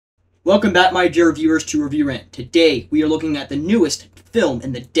Welcome back, my dear viewers, to Review Rant. Today, we are looking at the newest film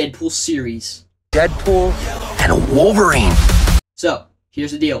in the Deadpool series. Deadpool and Wolverine. So,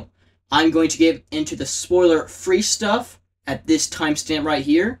 here's the deal. I'm going to get into the spoiler-free stuff at this timestamp right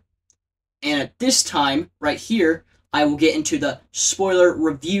here. And at this time, right here, I will get into the spoiler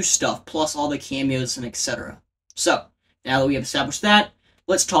review stuff, plus all the cameos and etc. So, now that we have established that,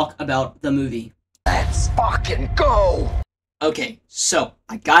 let's talk about the movie. Let's fucking go! Okay, so,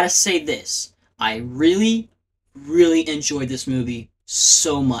 I gotta say this. I really enjoyed this movie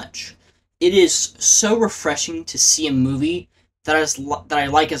so much. It is so refreshing to see a movie that I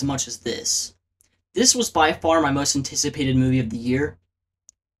like as much as this. This was by far my most anticipated movie of the year.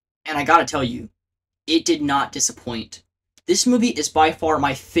 And I gotta tell you, it did not disappoint. This movie is by far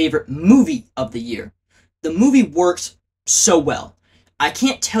my favorite movie of the year. The movie works so well. I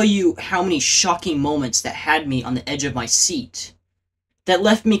can't tell you how many shocking moments that had me on the edge of my seat, that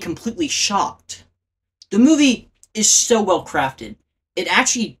left me completely shocked. The movie is so well crafted. It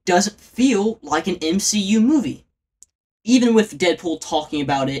actually doesn't feel like an MCU movie, even with Deadpool talking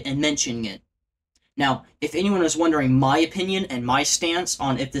about it and mentioning it. Now, if anyone is wondering my opinion and my stance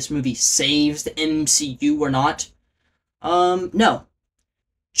on if this movie saves the MCU or not, no.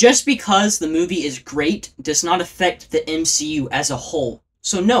 Just because the movie is great does not affect the MCU as a whole.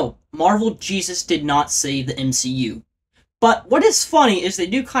 So no, Marvel Jesus did not save the MCU. But what is funny is they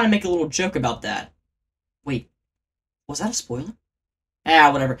do kind of make a little joke about that. Wait, was that a spoiler?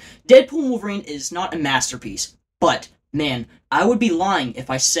 Whatever. Deadpool Wolverine is not a masterpiece, but, man, I would be lying if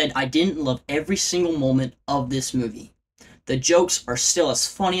I said I didn't love every single moment of this movie. The jokes are still as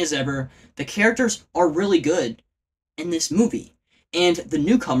funny as ever, the characters are really good in this movie. And the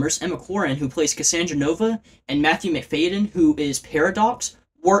newcomers, Emma Corrin, who plays Cassandra Nova, and Matthew McFadden, who is Paradox,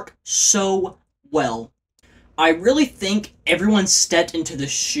 work so well. I really think everyone stepped into the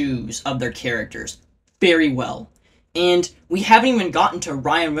shoes of their characters very well. And we haven't even gotten to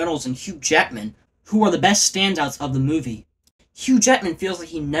Ryan Reynolds and Hugh Jackman, who are the best standouts of the movie. Hugh Jackman feels like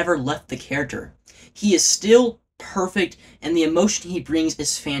he never left the character. He is still perfect, and the emotion he brings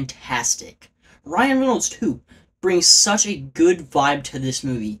is fantastic. Ryan Reynolds, too, brings such a good vibe to this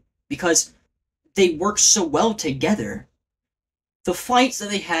movie, because they work so well together. The fights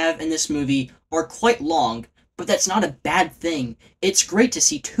that they have in this movie are quite long, but that's not a bad thing. It's great to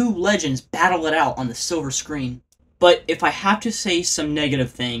see two legends battle it out on the silver screen. But if I have to say some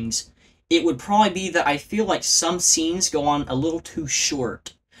negative things, it would probably be that I feel like some scenes go on a little too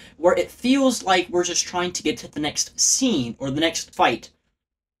short, where it feels like we're just trying to get to the next scene or the next fight.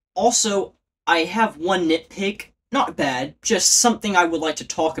 Also, I have one nitpick, not bad, just something I would like to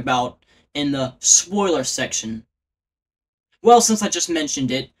talk about in the spoiler section. Well, since I just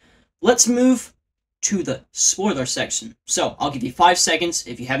mentioned it, let's move to the spoiler section. So, I'll give you 5 seconds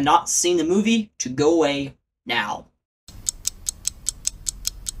if you have not seen the movie to go away now.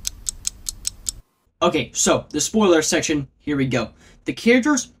 Okay, so, the spoiler section, here we go. The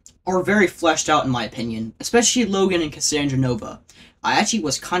characters are very fleshed out in my opinion, especially Logan and Cassandra Nova. I actually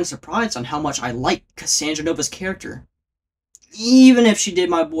was kind of surprised on how much I liked Cassandra Nova's character, even if she did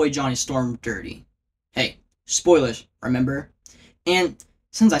my boy Johnny Storm dirty. Hey, spoilers, remember? And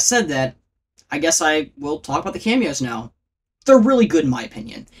since I said that, I guess I will talk about the cameos now. They're really good in my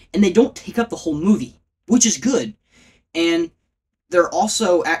opinion, and they don't take up the whole movie, which is good. And they're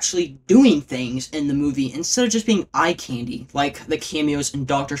also actually doing things in the movie instead of just being eye candy, like the cameos in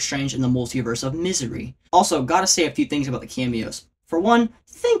Doctor Strange and the Multiverse of Misery. Also, gotta say a few things about the cameos. For one,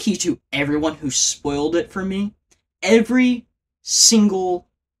 thank you to everyone who spoiled it for me. Every single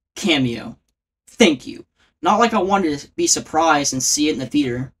cameo. Thank you. Not like I wanted to be surprised and see it in the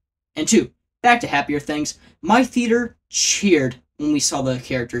theater. And two, back to happier things. My theater cheered when we saw the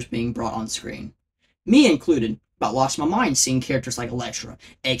characters being brought on screen. Me included. About lost my mind seeing characters like Elektra,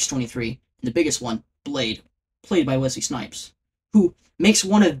 X-23, and the biggest one, Blade, played by Wesley Snipes, who makes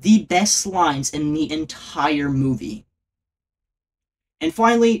one of the best lines in the entire movie. And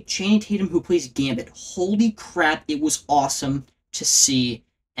finally, Channing Tatum, who plays Gambit. Holy crap, it was awesome to see,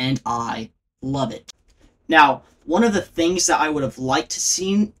 and I love it. Now, one of the things that I would have liked to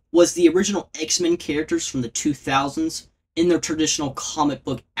see was the original X-Men characters from the 2000s in their traditional comic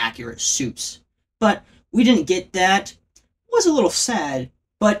book accurate suits. But we didn't get that. It was a little sad,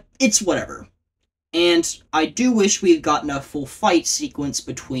 but it's whatever. And I do wish we had gotten a full fight sequence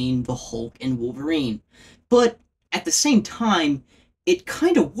between the Hulk and Wolverine. But at the same time, it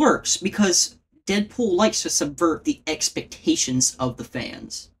kind of works because Deadpool likes to subvert the expectations of the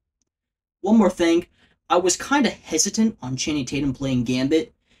fans. One more thing, I was kind of hesitant on Channing Tatum playing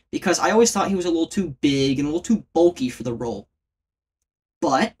Gambit because I always thought he was a little too big and a little too bulky for the role.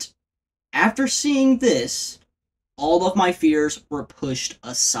 But After seeing this, all of my fears were pushed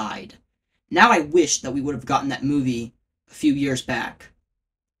aside. Now I wish that we would have gotten that movie a few years back.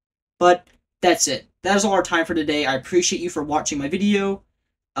 But that's it. That is all our time for today. I appreciate you for watching my video.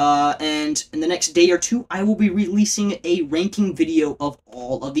 And in the next day or two, I will be releasing a ranking video of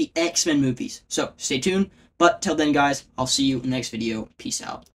all of the X-Men movies. So stay tuned. But till then, guys, I'll see you in the next video. Peace out.